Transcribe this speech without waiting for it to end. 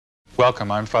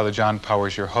Welcome. I'm Fr.John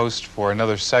Powers, your host for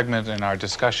another segment in our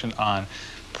discussion on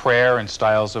prayer and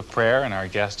styles of prayer, and our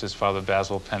guest is Father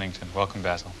Basil Pennington. Welcome,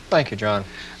 Basil. Thank you, John.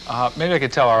 Maybe I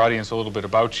could tell our audience a little bit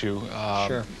about you.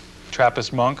 Sure.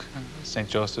 Trappist monk, St.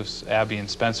 Joseph's Abbey in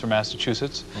Spencer,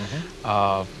 Massachusetts.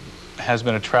 Has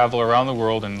been a traveler around the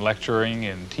world in lecturing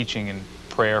and teaching in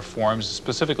prayer forms,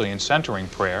 specifically in centering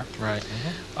prayer. Right.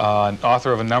 An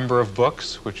author of a number of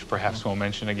books, which perhaps we'll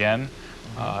mention again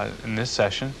in this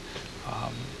session.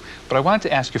 But I wanted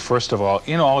to ask you, first of all,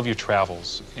 in all of your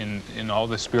travels, in all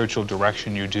the spiritual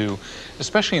direction you do,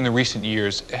 especially in the recent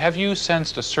years, have you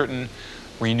sensed a certain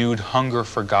renewed hunger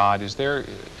for God? Is there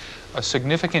a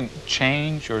significant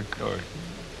change or...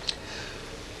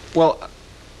 Well,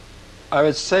 I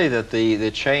would say that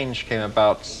the change came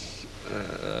about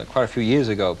quite a few years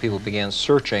ago. People began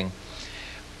searching.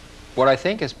 What I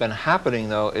think has been happening,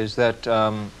 though, is that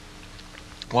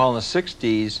while in the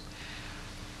 60s,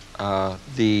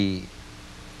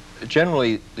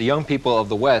 generally the young people of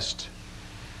the West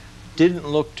didn't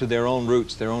look to their own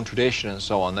roots, their own tradition, and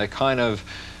so on. They kind of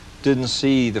didn't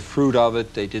see the fruit of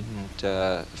it. They didn't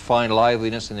find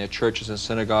liveliness in their churches and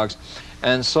synagogues,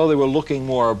 and so they were looking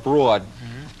more abroad.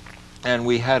 And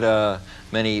we had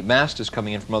many masters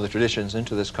coming in from other traditions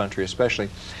into this country especially,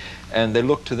 and they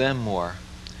looked to them more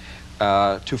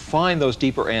to find those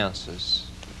deeper answers.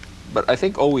 But I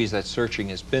think always that searching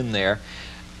has been there,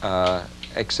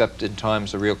 except in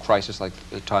times of real crisis, like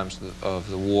the times of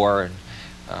the war and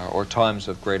or times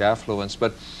of great affluence.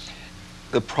 But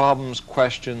the problems,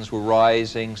 questions were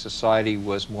rising, society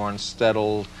was more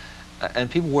unsettled, and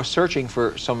people were searching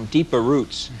for some deeper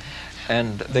roots.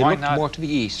 And they looked more to the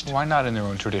East. Why not in their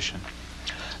own tradition?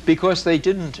 Because they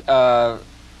didn't, many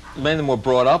of them were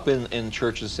brought up in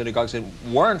churches and synagogues and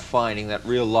weren't finding that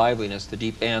real liveliness, the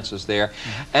deep answers there,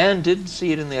 and didn't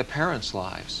see it in their parents'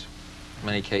 lives, in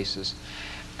many cases.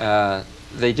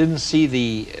 They didn't see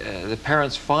the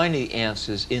parents finding the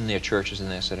answers in their churches and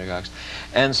their synagogues.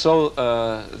 And so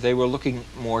they were looking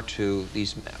more to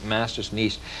these masters in the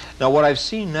East. Now what I've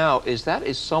seen now is that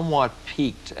is somewhat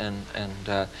peaked, and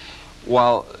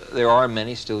while there are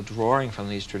many still drawing from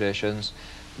these traditions,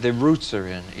 the roots are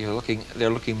in. They're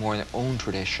looking more in their own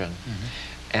tradition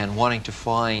and wanting to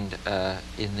find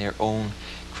in their own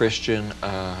Christian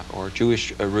or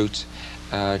Jewish roots,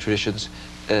 traditions,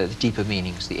 the deeper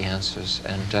meanings, the answers.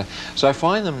 And so I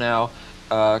find them now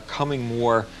coming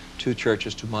more to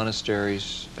churches, to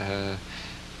monasteries,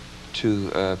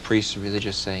 to priests,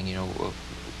 religious, saying, you know,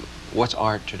 what's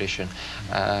our tradition?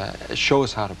 Show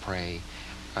us how to pray.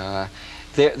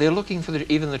 They're looking for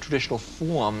even the traditional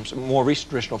forms, more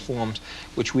recent traditional forms,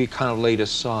 which we kind of laid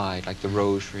aside, like the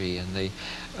rosary and the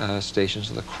Stations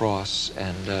of the Cross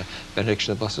and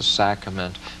benediction of the Blessed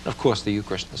Sacrament, and of course the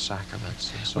Eucharist and the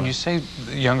sacraments. And so when you say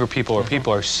younger people or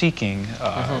people are seeking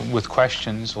with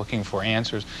questions, looking for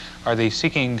answers, are they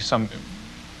seeking some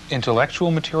intellectual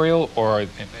material or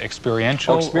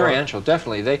experiential? Oh, experiential,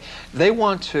 definitely. They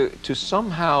want to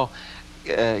somehow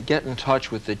get in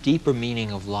touch with the deeper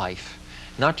meaning of life,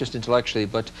 not just intellectually,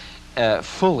 but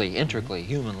fully, integrally,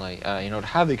 humanly, you know, to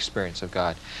have the experience of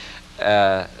God.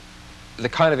 The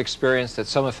kind of experience that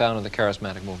some have found in the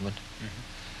charismatic movement.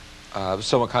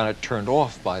 Some are kind of turned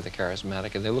off by the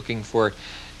charismatic, and they're looking for it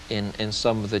in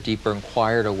some of the deeper and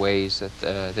quieter ways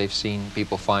that they've seen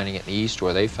people finding it in the East,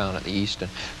 or they found it in the East,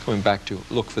 and coming back to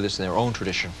look for this in their own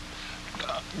tradition.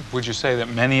 Would you say that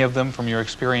many of them, from your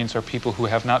experience, are people who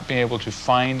have not been able to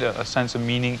find a sense of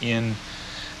meaning in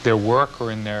their work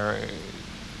or in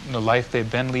the life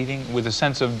they've been leading, with a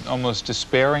sense of almost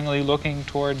despairingly looking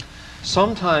toward?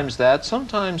 Sometimes that.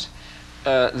 Sometimes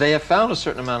they have found a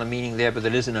certain amount of meaning there, but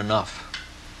that isn't enough.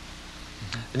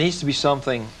 There needs to be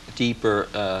something deeper,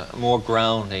 more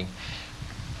grounding,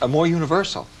 more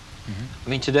universal. I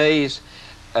mean, today's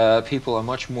people are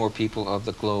much more people of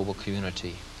the global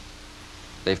community.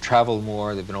 They've traveled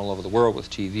more, they've been all over the world with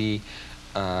TV.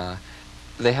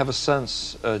 They have a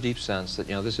sense, a deep sense that,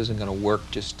 you know, this isn't going to work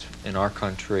just in our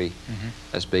country,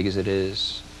 as big as it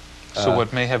is. So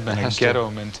what may have been a ghetto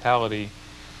mentality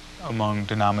among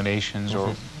denominations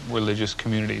or religious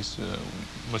communities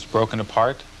was broken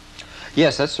apart?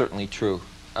 Yes, that's certainly true.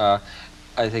 I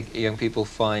think young people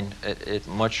find it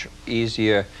much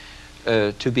easier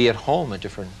to be at home in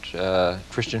different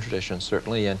Christian traditions,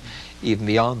 certainly, and even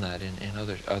beyond that in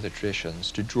other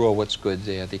traditions, to draw what's good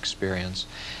there, the experience.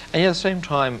 And yet at the same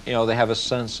time, you know, they have a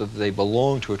sense of they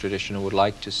belong to a tradition and would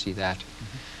like to see that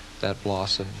that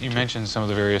blossom. You mentioned some of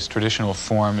the various traditional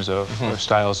forms of or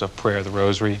styles of prayer, the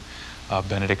rosary,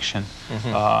 benediction.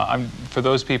 For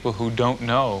those people who don't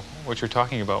know what you're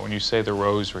talking about when you say the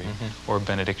rosary or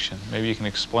benediction, maybe you can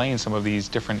explain some of these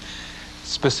different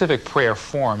specific prayer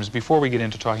forms before we get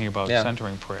into talking about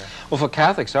centering prayer. Well, for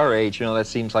Catholics our age, you know, that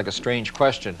seems like a strange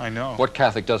question. I know. What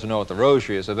Catholic doesn't know what the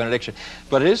rosary is, a benediction?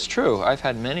 But it is true. I've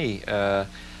had many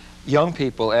young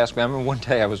people ask me. I remember one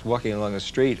day I was walking along the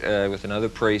street with another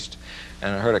priest,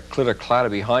 and I heard a clitter-clatter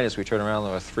behind us. We turned around,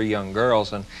 there were 3 young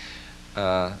girls, and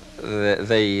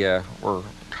they were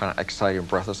kind of excited and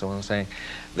breathless. And one was saying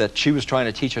that she was trying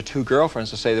to teach her 2 girlfriends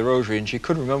to say the rosary, and she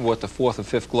couldn't remember what the 4th and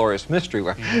 5th glorious mystery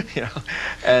were. You know,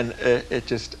 and it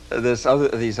just these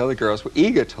other girls were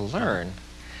eager to learn.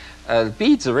 The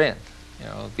beads are in, you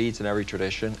know, beads in every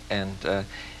tradition, and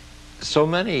so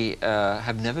many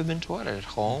have never been taught it at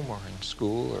home or in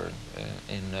school or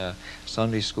in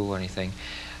Sunday school or anything.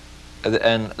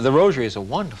 And the rosary is a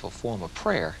wonderful form of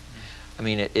prayer. I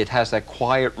mean, it has that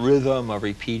quiet rhythm of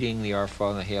repeating the Our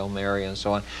Father, the Hail Mary, and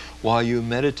so on, while you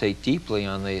meditate deeply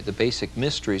on the basic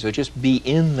mysteries, or just be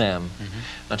in them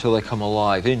until they come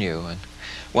alive in you. And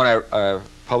when I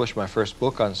published my first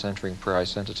book on centering prayer, I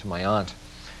sent it to my aunt,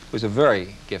 who was a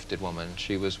very gifted woman.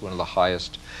 She was one of the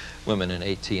highest women in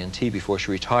AT&T before she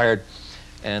retired.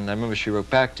 And I remember she wrote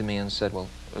back to me and said, well,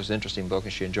 it was an interesting book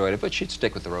and she enjoyed it, but she'd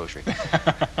stick with the rosary.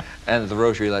 And the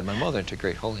rosary led my mother into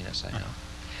great holiness, I know.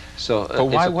 So, but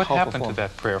what happened to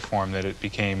that prayer form that it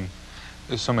became,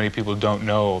 so many people don't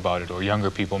know about it, or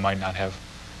younger people might not have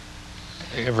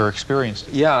ever experienced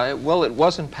it? Yeah, well, it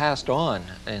wasn't passed on,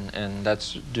 and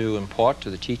that's due in part to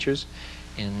the teachers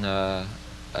in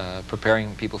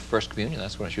preparing people for First Communion.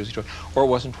 That's what it's usually taught. Or it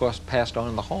wasn't passed on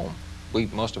in the home.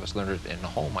 Most of us learned it in the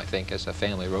home, I think, as a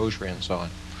family rosary and so on.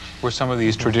 Were some of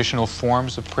these traditional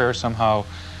forms of prayer somehow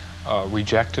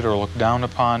rejected or looked down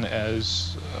upon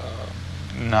as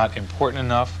not important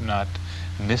enough, not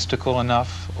mystical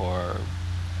enough, or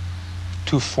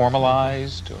too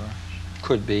formalized? Or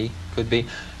could be.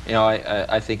 You know,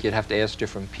 I think you'd have to ask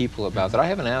different people about that. I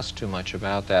haven't asked too much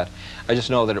about that. I just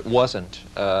know that it wasn't.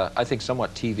 I think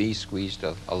somewhat TV squeezed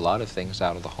a lot of things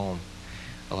out of the home.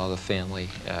 A lot of the family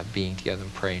being together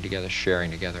and praying together, sharing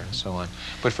together, and so on.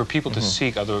 But for people to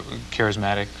seek other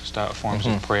charismatic style forms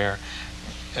of prayer,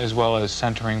 as well as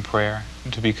centering prayer,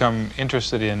 to become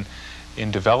interested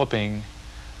in developing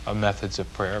methods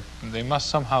of prayer, they must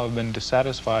somehow have been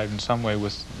dissatisfied in some way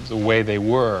with the way they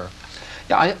were.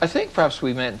 Yeah, I think perhaps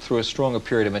we went through a stronger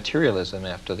period of materialism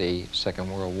after the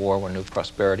Second World War, when new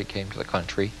prosperity came to the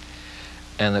country,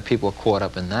 and the people were caught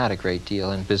up in that a great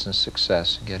deal, in business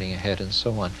success and getting ahead and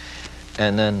so on.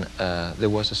 And then there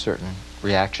was a certain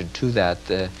reaction to that.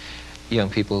 The young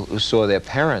people who saw their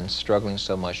parents struggling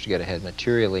so much to get ahead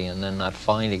materially and then not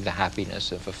finding the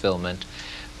happiness and fulfillment,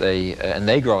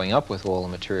 they growing up with all the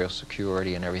material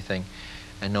security and everything,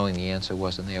 and knowing the answer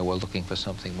wasn't there, were looking for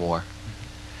something more.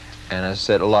 And as I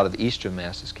said, a lot of the Easter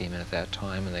Masses came in at that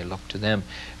time, and they looked to them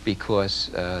because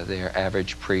their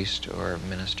average priest or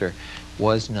minister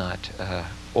was not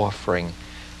offering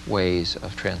ways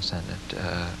of transcendent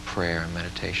prayer and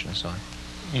meditation and so on.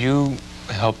 You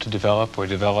helped to develop, or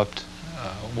developed,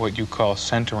 what you call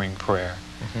centering prayer.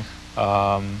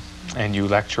 And you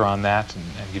lecture on that and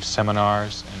give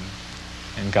seminars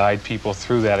and guide people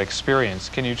through that experience.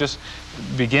 Can you just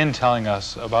begin telling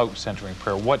us about centering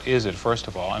prayer? What is it, first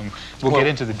of all? And we'll get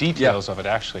into the details of it,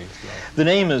 actually. The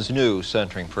name is new,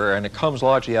 centering prayer, and it comes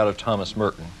largely out of Thomas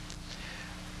Merton.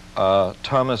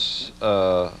 Thomas,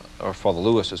 or Father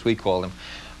Lewis, as we call him,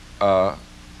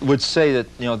 would say that,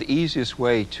 you know, the easiest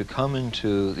way to come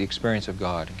into the experience of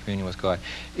God and communion with God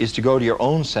is to go to your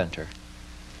own center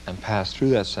and pass through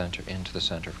that center into the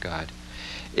center of God.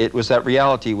 It was that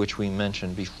reality which we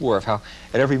mentioned before, of how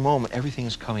at every moment everything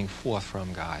is coming forth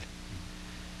from God.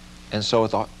 And so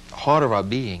at the heart of our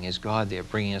being is God there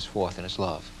bringing us forth in His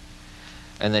love.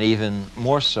 And then even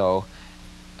more so,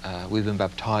 we've been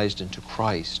baptized into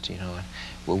Christ, you know, and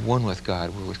we're one with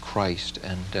God, we're with Christ.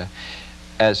 And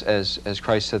as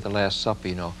Christ said at the Last Supper,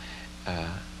 you know,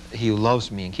 he who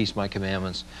loves me and keeps my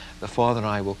commandments, the Father and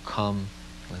I will come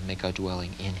and make our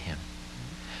dwelling in Him.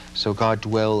 So God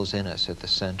dwells in us at the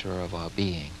center of our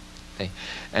being. Okay?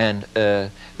 And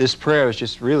this prayer is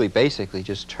just really basically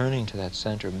just turning to that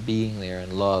center and being there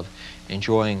in love,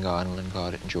 enjoying God and letting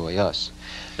God enjoy us.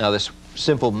 Now this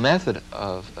simple method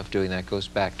of doing that goes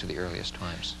back to the earliest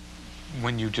times.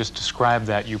 When you just described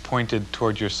that, you pointed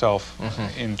toward yourself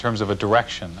in terms of a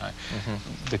direction,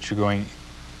 that you're going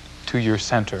to your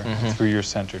center, through your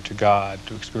center, to God,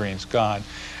 to experience God.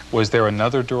 Was there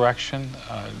another direction?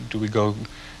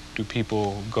 Do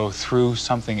people go through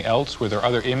something else? Were there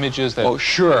other images that... Oh,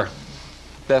 sure.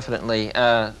 Definitely.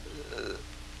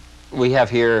 we have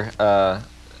here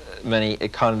many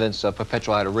convents of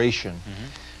perpetual adoration.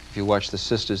 If you watch the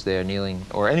sisters there kneeling,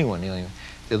 or anyone kneeling,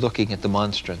 they're looking at the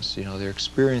monstrance. You know, they're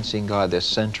experiencing God. They're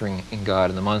centering in God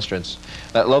in the monstrance.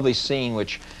 That lovely scene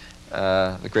which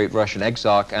the great Russian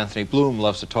exarch Anthony Bloom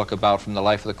loves to talk about from the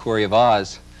life of the Courier of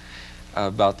Oz,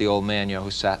 about the old man, you know,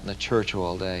 who sat in the church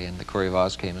all day, and the Courier of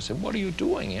Oz came and said, "What are you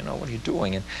doing? You know, what are you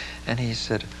doing?" And he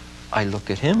said, "I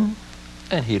look at him,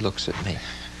 and he looks at me."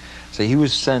 So he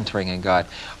was centering in God.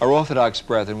 Our Orthodox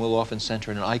brethren will often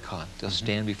center in an icon. They'll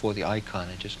stand before the icon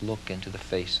and just look into the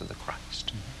face of the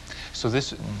Christ. So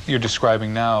this, you're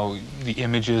describing now the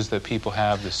images that people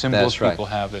have, the symbols people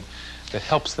have that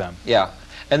helps them. Yeah.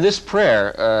 And this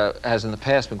prayer has in the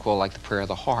past been called like the prayer of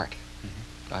the heart.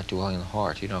 God dwelling in the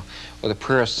heart, you know. Or the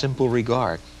prayer of simple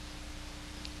regard.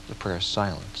 The prayer of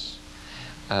silence.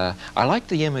 I like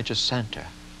the image of center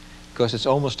because it's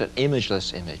almost an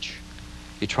imageless image.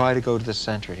 You try to go to the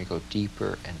center and you go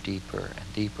deeper and deeper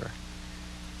and deeper.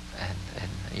 And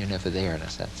you're never there in a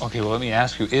sense. Okay, well, let me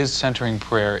ask you, is centering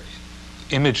prayer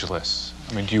imageless?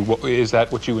 I mean, is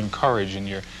that what you encourage in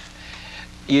your...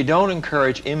 You don't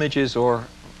encourage images or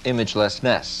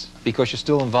imagelessness because you're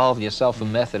still involving yourself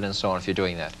in method and so on if you're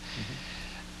doing that.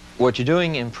 What you're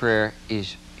doing in prayer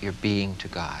is you're being to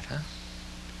God. Huh?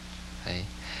 Okay?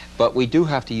 But we do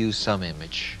have to use some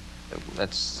image.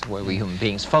 That's where we human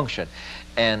beings function.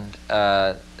 And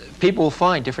people will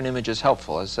find different images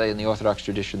helpful. As say in the Orthodox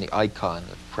tradition, the icon,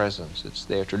 the presence, it's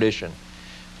their tradition.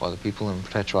 Or the people in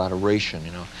perpetual adoration,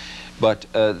 you know. But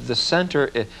the center,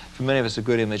 for many of us, is a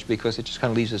good image because it just kind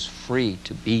of leaves us free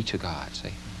to be to God,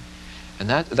 see. And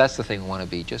that's the thing we want to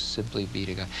be, just simply be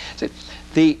to God.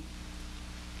 See,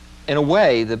 in a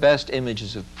way, the best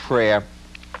images of prayer,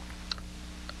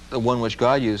 the one which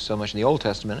God used so much in the Old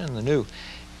Testament and in the New,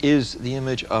 is the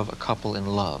image of a couple in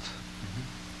love.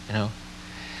 You know,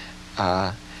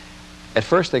 at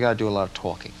first they got to do a lot of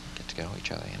talking, get to know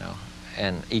each other, you know,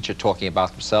 and each are talking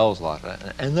about themselves a lot,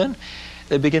 and then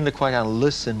they begin to quite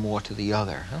listen more to the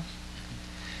other, huh?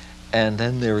 And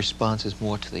then their response is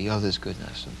more to the other's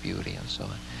goodness and beauty and so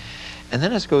on. And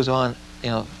then as it goes on, you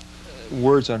know,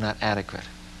 words are not adequate.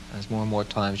 There's more and more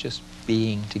times just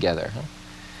being together. Huh?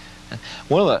 And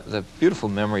one of the beautiful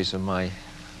memories of when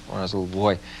I was a little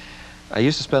boy, I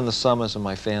used to spend the summers on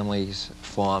my family's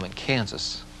farm in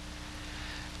Kansas.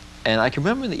 And I can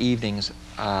remember in the evenings,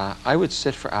 I would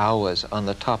sit for hours on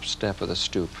the top step of the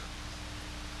stoop.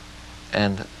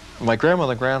 And my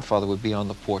grandmother and grandfather would be on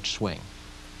the porch swing.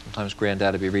 Sometimes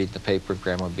Granddad would be reading the paper,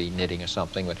 Grandma would be knitting or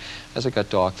something, but as it got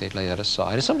dark, they'd lay that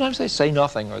aside. And sometimes they'd say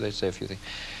nothing, or they'd say a few things.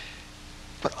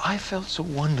 But I felt so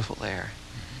wonderful there.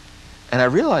 And I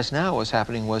realized now what was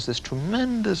happening was this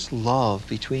tremendous love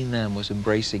between them was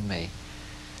embracing me.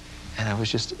 And I was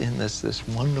just in this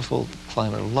wonderful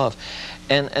climate of love.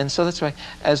 And so that's why,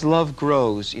 as love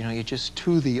grows, you know, you're just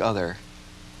to the other.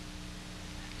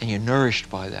 And you're nourished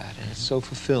by that. And it's so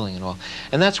fulfilling and all.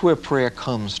 And that's where prayer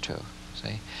comes to,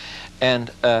 see? And,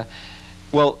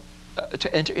 well,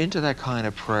 to enter into that kind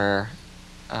of prayer,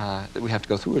 we have to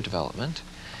go through a development.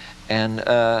 And,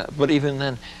 but even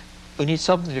then, we need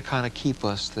something to kind of keep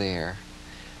us there.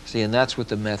 See, and that's what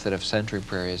the method of centering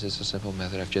prayer is. It's a simple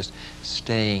method of just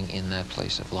staying in that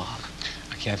place of love.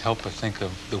 I can't help but think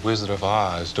of the Wizard of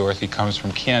Oz. Dorothy comes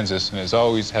from Kansas and has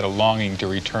always had a longing to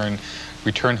return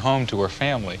home to her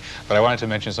family. But I wanted to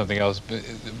mention something else.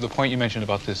 The point you mentioned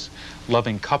about this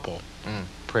loving couple,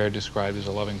 prayer described as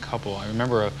a loving couple. I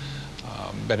remember a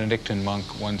Benedictine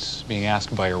monk once being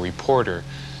asked by a reporter,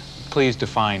 "Please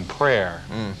define prayer."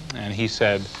 And he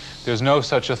said, "There's no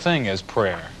such a thing as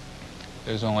prayer.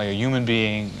 There's only a human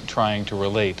being trying to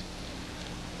relate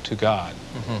to God."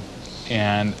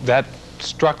 And that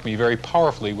struck me very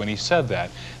powerfully when he said that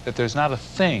there's not a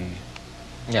thing.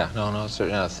 Yeah, no, it's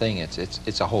not a thing.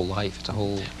 It's a whole life. It's a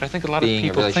whole. But I think a lot of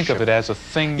people think of it as a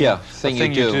thing. Yeah, thing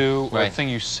you do, or right. a thing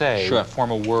you say, Sure. a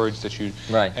form of words that you.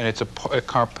 Right. And it's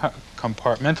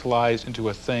compartmentalized into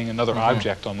a thing, another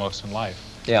object almost in life.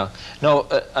 Yeah. No,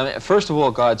 I mean, first of all,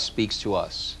 God speaks to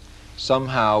us.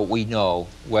 Somehow we know,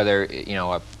 whether, you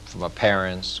know, from our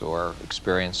parents or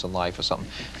experience in life or something,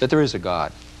 that there is a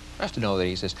God. We have to know that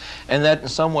he exists. And that in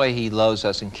some way he loves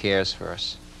us and cares for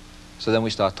us. So then we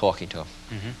start talking to him.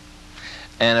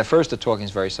 And at first the talking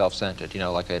is very self-centered, you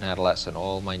know, like an adolescent,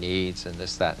 all my needs and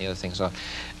this, that, and the other things.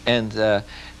 And,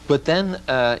 but then,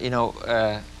 you know,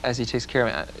 as he takes care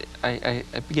of me, I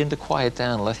begin to quiet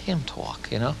down and let him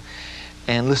talk, you know,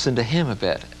 and listen to him a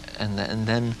bit. And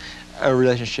then a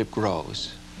relationship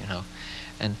grows, you know.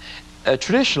 And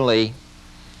traditionally,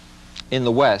 in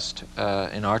the West,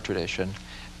 in our tradition,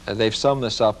 they've summed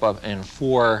this up in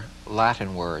 4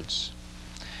 Latin words.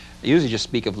 They usually just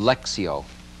speak of Lectio.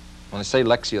 When they say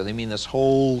Lectio, they mean this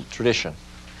whole tradition.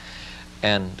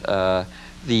 And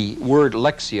the word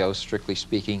Lectio, strictly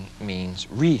speaking, means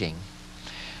reading.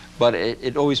 But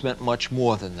it always meant much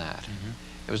more than that.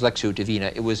 It was Lectio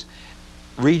Divina. It was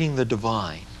reading the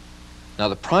divine. Now,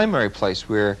 the primary place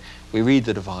where we read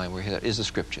the divine, where is the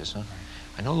Scriptures. Huh?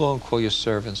 I no longer call you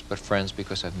servants, but friends,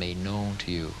 because I've made known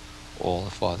to you all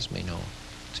the fathers made known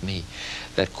to me.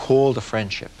 That call to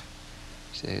friendship.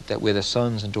 See, that we're the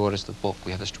sons and daughters of the book.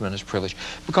 We have this tremendous privilege.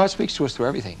 But God speaks to us through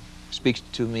everything. Speaks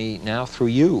to me now through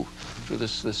you, through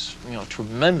this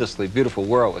tremendously beautiful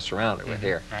world we're surrounded with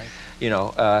here.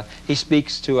 Right. He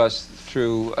speaks to us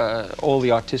through all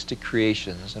the artistic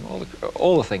creations and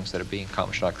all the things that are being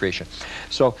accomplished in our creation.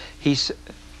 So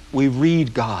we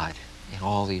read God in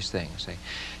all these things.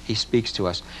 He speaks to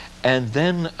us. And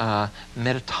then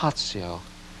meditatio.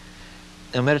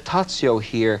 Now, meditatio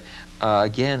here,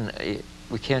 again,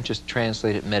 we can't just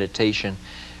translate it meditation,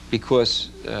 because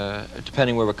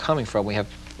depending where we're coming from, we have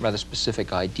rather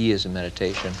specific ideas in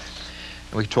meditation.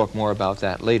 And we can talk more about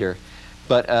that later.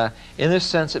 But in this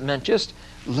sense, it meant just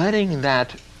letting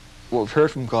that, what we've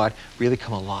heard from God, really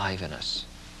come alive in us.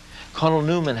 Connell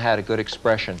Newman had a good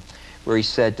expression where he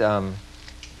said,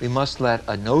 we must let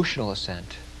a notional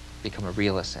assent become a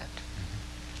real assent.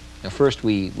 Now, first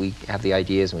we have the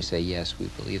ideas and we say, yes, we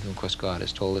believe them because God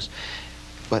has told us.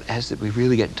 But as we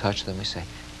really get in touch with them, we say,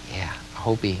 yeah, our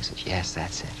whole being says, yes,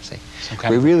 that's it. Say,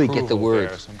 we really get the word.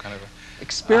 There, some kind of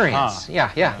experience.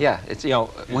 Yeah. It's,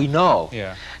 we know.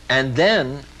 Yeah. And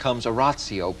then comes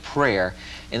oratio, prayer,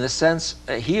 in the sense,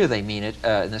 here they mean it,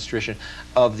 in this tradition,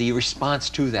 of the response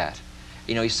to that.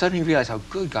 You suddenly realize how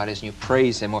good God is and you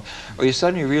praise Him, or you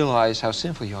suddenly realize how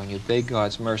sinful you are and you beg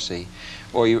God's mercy,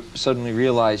 or you suddenly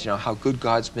realize, how good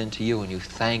God's been to you and you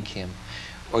thank Him,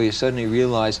 or you suddenly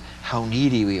realize how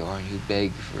needy we are and you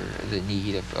beg for the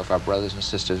need of our brothers and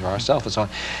sisters or ourselves and so on.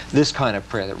 This kind of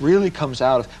prayer that really comes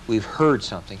out of, we've heard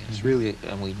something, and it's really,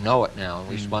 and we know it now and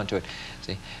we respond to it.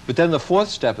 See? But then the fourth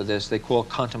step of this, they call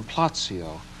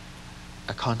contemplatio,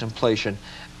 a contemplation.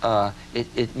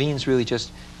 It means really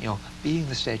just, being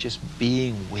the state, just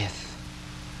being with.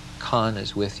 Con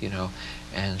is with,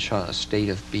 and a state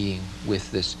of being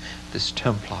with this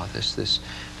templa,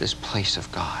 this place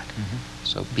of God.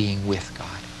 So being with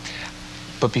God.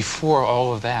 But before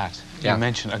all of that, Yeah. you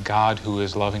mentioned a God who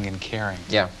is loving and caring.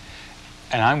 Yeah.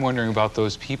 And I'm wondering about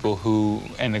those people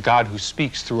and a God who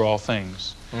speaks through all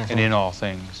things and in all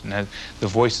things, and the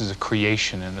voices of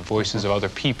creation and the voices of other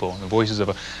people and the voices of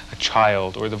a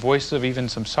child, or the voices of even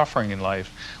some suffering in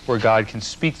life, where God can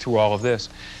speak through all of this.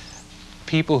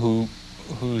 People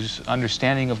whose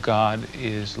understanding of God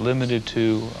is limited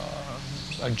to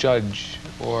a judge,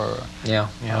 or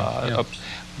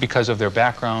because of their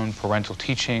background, parental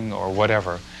teaching, or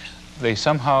whatever. They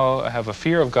somehow have a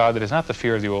fear of God that is not the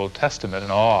fear of the Old Testament,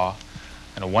 an awe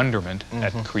and a wonderment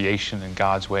at creation and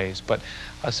God's ways, but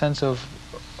a sense of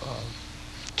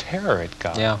terror at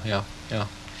God. Yeah.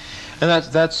 And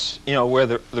that's where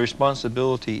the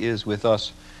responsibility is with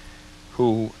us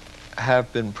who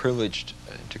have been privileged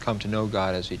to come to know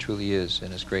God as He truly is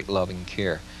in His great loving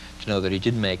care, to know that He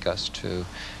did make us to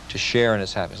share in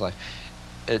His happiness life,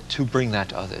 to bring that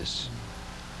to others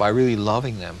by really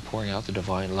loving them, pouring out the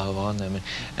divine love on them,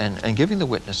 and giving the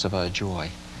witness of our joy.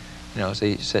 As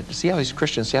they said, see how these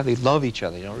Christians, see how they love each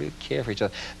other, really care for each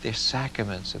other. They're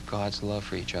sacraments of God's love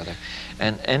for each other.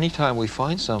 And anytime we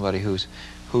find somebody who's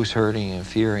hurting and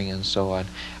fearing and so on,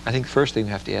 I think the first thing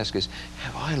we have to ask is,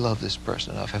 have I loved this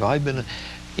person enough? Have I been,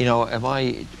 am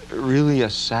I really a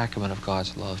sacrament of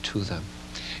God's love to them?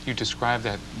 You described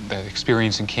that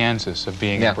experience in Kansas of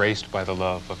being embraced by the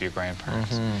love of your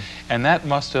grandparents. And that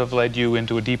must have led you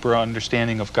into a deeper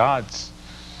understanding of God's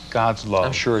love.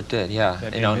 I'm sure it did,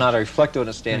 yeah. Not a reflective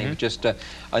understanding, but just a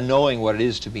knowing what it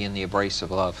is to be in the embrace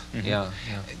of love. Yeah.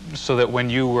 So that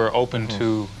when you were open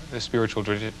to the spiritual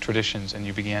traditions and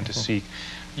you began to seek,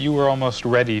 you were almost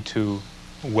ready to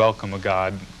welcome a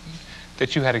God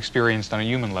that you had experienced on a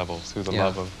human level through the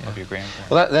love of your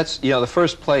grandparents. Well, that's, the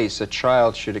first place a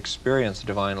child should experience the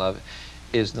divine love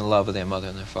is in the love of their mother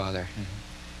and their father.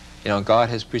 God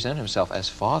has presented Himself as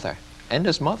Father and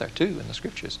as Mother, too, in the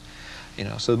Scriptures.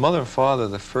 So the mother and father are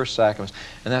the first sacraments,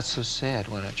 and that's so sad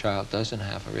when a child doesn't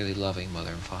have a really loving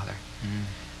mother and father.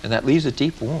 And that leaves a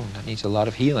deep wound that needs a lot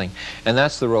of healing. And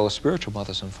that's the role of spiritual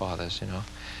mothers and fathers,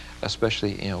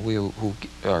 especially, we who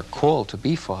are called to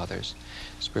be fathers,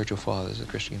 spiritual fathers of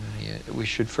Christian community. We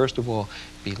should first of all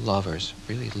be lovers,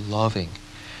 really loving,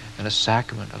 and a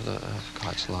sacrament of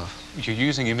God's love. You're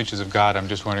using images of God. I'm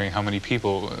just wondering how many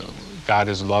people, God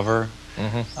is lover,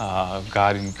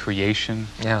 God in creation,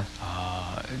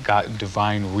 God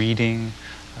divine reading,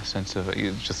 a sense of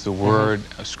just the word,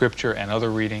 scripture, and other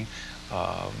reading.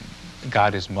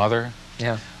 God is mother.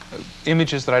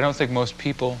 Images that I don't think most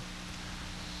people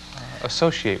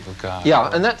associate with God.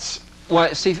 And that's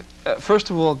why, see, first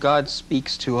of all, God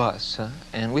speaks to us,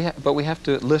 and but we have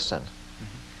to listen.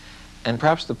 And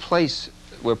perhaps the place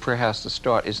where prayer has to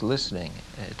start is listening.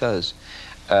 It does,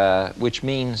 which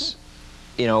means,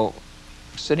 you know,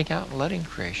 sitting out and letting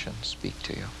creation speak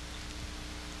to you.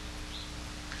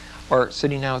 Or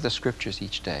sitting down with the scriptures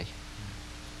each day.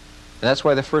 And that's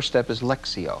why the first step is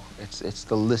Lectio. It's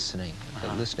the listening.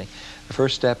 The listening. The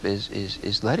first step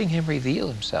is letting him reveal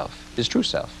himself, his true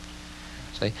self.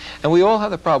 See? And we all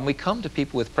have the problem. We come to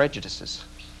people with prejudices.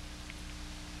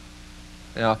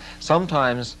 You know,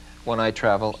 sometimes when I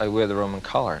travel, I wear the Roman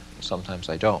collar. Sometimes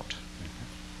I don't.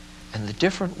 And the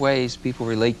different ways people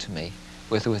relate to me,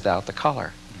 with or without the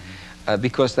collar,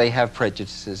 because they have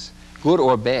prejudices, good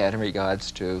or bad, in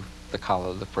regards to the collar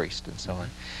of the priest and so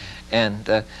on.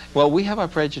 And, well, we have our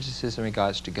prejudices in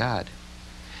regards to God.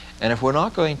 And if we're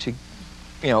not going to,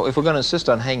 you know, if we're going to insist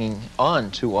on hanging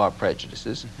on to our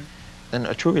prejudices, then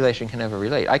a true relation can never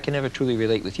relate. I can never truly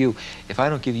relate with you if I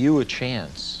don't give you a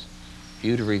chance for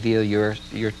you to reveal your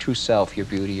true self, your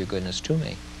beauty, your goodness to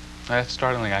me. That's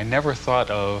startling. I never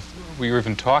thought of, we were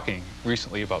even talking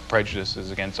recently about prejudices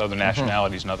against other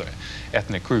nationalities and other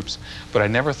ethnic groups, but I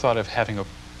never thought of having a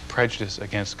prejudice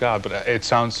against God. But it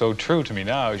sounds so true to me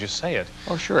now as you say it.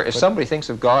 Oh, sure. If somebody thinks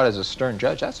of God as a stern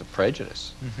judge, that's a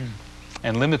prejudice.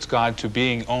 And limits God to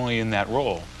being only in that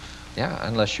role. Yeah,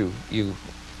 unless you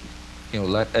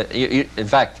let, in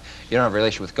fact, you don't have a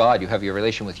relation with God, you have your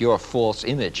relation with your false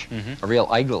image, a real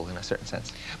idol in a certain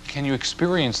sense. Can you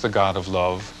experience the God of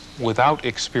love without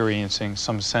experiencing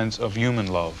some sense of human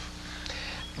love?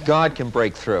 God can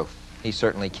break through. He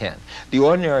certainly can. The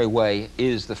ordinary way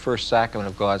is the first sacrament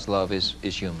of God's love is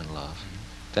human love.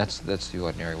 That's the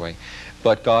ordinary way.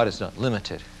 But God is not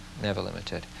limited, never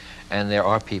limited. And there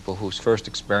are people whose first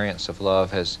experience of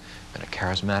love has been a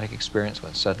charismatic experience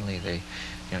when suddenly they,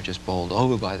 you know, just bowled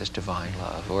over by this divine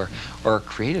love, or a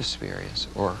creative experience,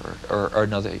 or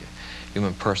another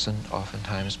human person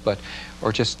oftentimes,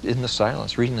 or just in the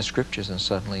silence, reading the scriptures, and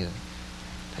suddenly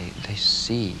they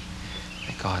see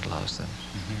that God loves them,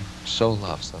 so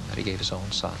loves them that he gave his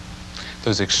own son.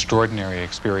 Those extraordinary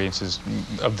experiences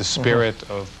of the Spirit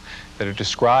that are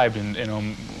described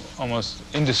in almost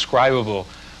indescribable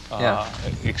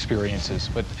experiences,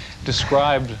 but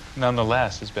described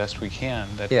nonetheless as best we can,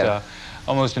 that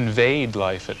almost invade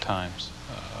life at times.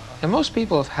 And most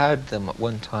people have had them at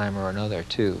one time or another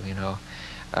too, you know,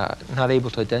 not able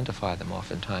to identify them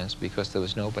oftentimes because there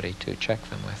was nobody to check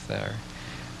them with there.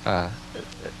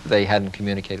 They hadn't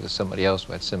communicated with somebody else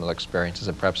who had similar experiences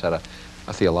and perhaps had a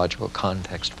theological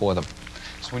context for them.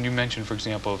 So when you mentioned, for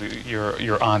example,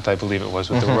 your aunt, I believe it was,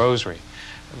 with the rosary,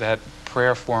 that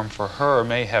prayer form for her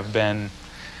may have been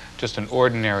just an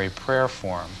ordinary prayer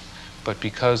form, but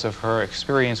because of her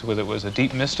experience with it was a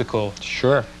deep mystical.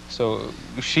 Sure. So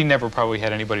she never probably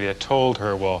had anybody that told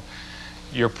her, well,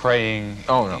 you're praying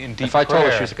in deep If I prayer.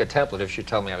 told her she was a contemplative, she'd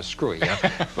tell me I was screwy,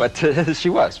 yeah? But she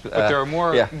was. But there are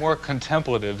more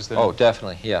contemplatives than... Oh,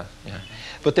 definitely, yeah.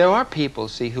 But there are people,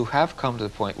 see, who have come to the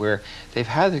point where they've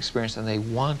had the experience and they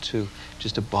want to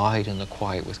just abide in the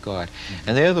quiet with God.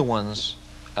 And they're the ones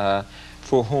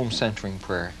for whom centering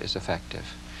prayer is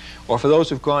effective. Or for those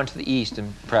who've gone to the East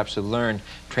and perhaps have learned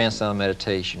transcendental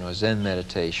meditation or Zen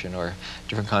meditation or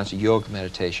different kinds of yoga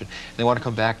meditation, and they want to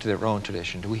come back to their own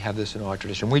tradition. Do we have this in our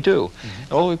tradition? We do.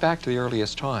 All the way back to the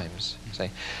earliest times. See?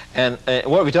 And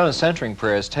what we've done in centering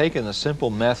prayer is taken the simple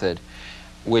method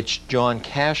which John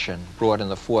Cassian brought in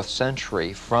the 4th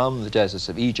century from the deserts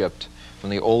of Egypt,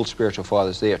 from the old spiritual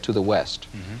fathers there, to the West,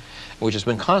 which has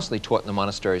been constantly taught in the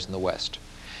monasteries in the West,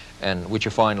 and which you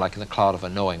find like in the Cloud of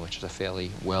Unknowing, which is a fairly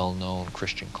well-known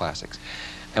Christian classics.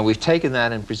 And we've taken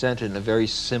that and presented it in a very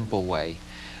simple way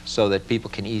so that people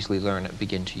can easily learn it and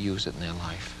begin to use it in their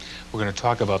life. We're going to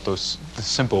talk about the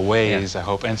simple ways, I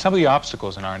hope, and some of the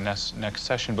obstacles in our next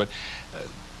session, but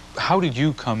how did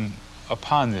you come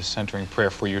upon this centering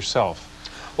prayer for yourself?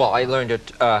 Well, I learned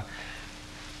it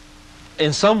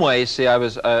in some ways. See, I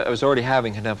was already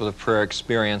having contemplative prayer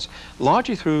experience,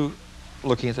 largely through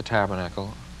looking at the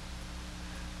tabernacle.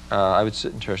 I would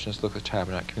sit in church and just look at the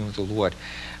tabernacle, commune with the Lord,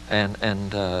 and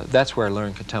that's where I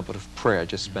learned contemplative prayer,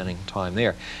 just spending time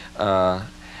there.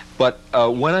 But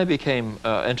when I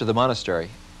entered the monastery,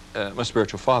 my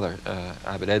spiritual father,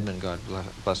 Abbot Edmund, God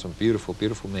bless him, beautiful,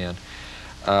 beautiful man,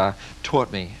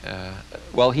 taught me,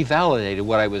 well, he validated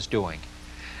what I was doing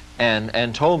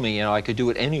and told me, you know, I could do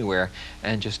it anywhere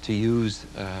and just to use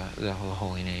the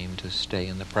holy name to stay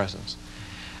in the presence.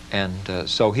 And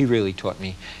so he really taught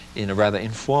me in a rather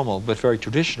informal but very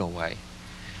traditional way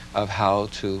of how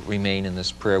to remain in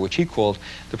this prayer, which he called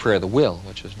the prayer of the will,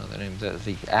 which is another name.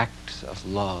 The act of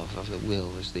love of the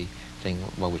will is the thing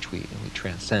by which we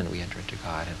transcend, we enter into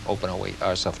God and open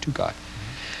ourselves to God.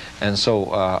 And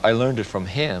so I learned it from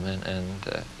him, and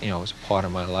you know, it was a part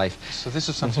of my life. So this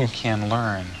is something you can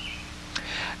learn.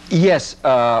 Yes,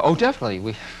 oh, definitely.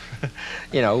 We,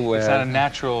 you know, it's not a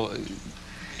natural,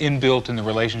 inbuilt in the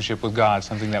relationship with God,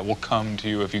 something that will come to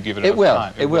you if you give it enough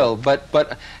time. It will.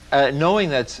 But knowing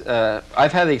that,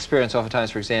 I've had the experience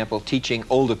oftentimes, for example, teaching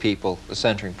older people the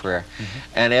centering prayer,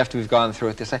 and after we've gone through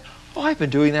it, they say, "Oh, I've been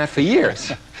doing that for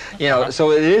years." You know,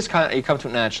 so it is kind of, you come to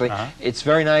it naturally. It's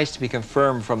very nice to be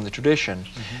confirmed from the tradition,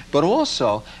 but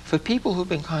also for people who've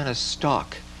been kind of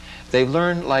stuck, they've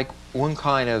learned like one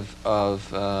kind of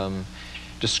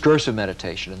discursive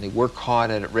meditation, and they work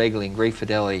hard at it regularly in great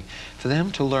fidelity, for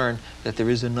them to learn that there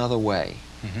is another way,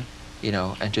 you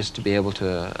know, and just to be able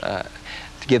to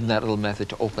give them that little method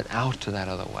to open out to that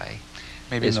other way.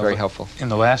 Maybe it's very helpful. In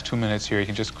the last 2 minutes here, you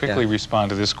can just quickly respond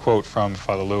to this quote from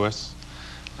Father Lewis,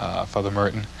 Father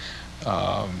Merton.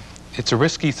 It's a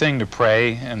risky thing to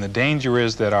pray, and the danger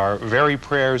is that our very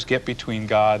prayers get between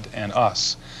God and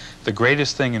us. The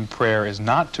greatest thing in prayer is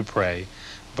not to pray,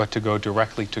 but to go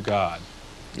directly to God.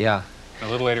 Yeah. A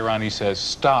little later on, he says,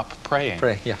 "Stop praying."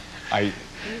 Pray, yeah.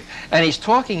 And he's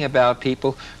talking about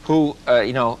people who,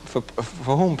 you know, for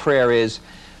whom prayer is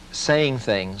saying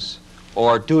things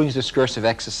or doing discursive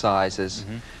exercises,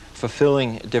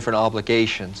 fulfilling different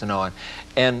obligations and on.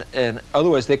 And in other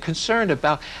words, they're concerned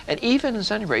about, and even in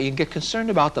Sunday prayer, you can get concerned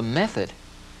about the method.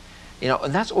 You know,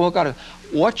 and that's all got to,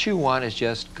 what you want is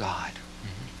just God.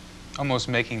 Almost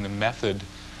making the method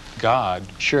God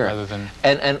rather than...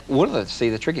 And one of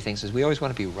the tricky things is we always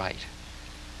want to be right.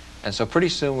 And so pretty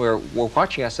soon we're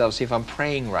watching ourselves, see if I'm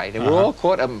praying right. And we're all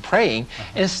caught up in praying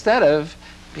instead of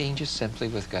being just simply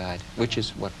with God, which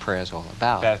is what prayer is all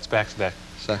about. That's back to that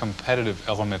competitive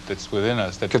element that's within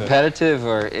us. That, competitive,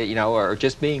 or you know, or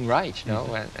just being right, you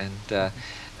know, and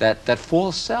that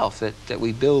false self that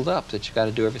we build up, that you got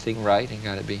to do everything right and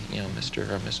got to be, you know, Mr.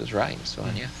 or Mrs. Right and so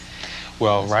on. Yeah.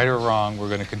 Well, right or wrong, we're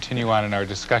going to continue on in our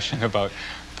discussion about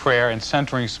prayer and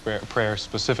centering prayer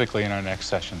specifically in our next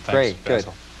session. Thanks, Great,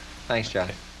 Basil. good. Thanks, John.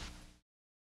 Okay.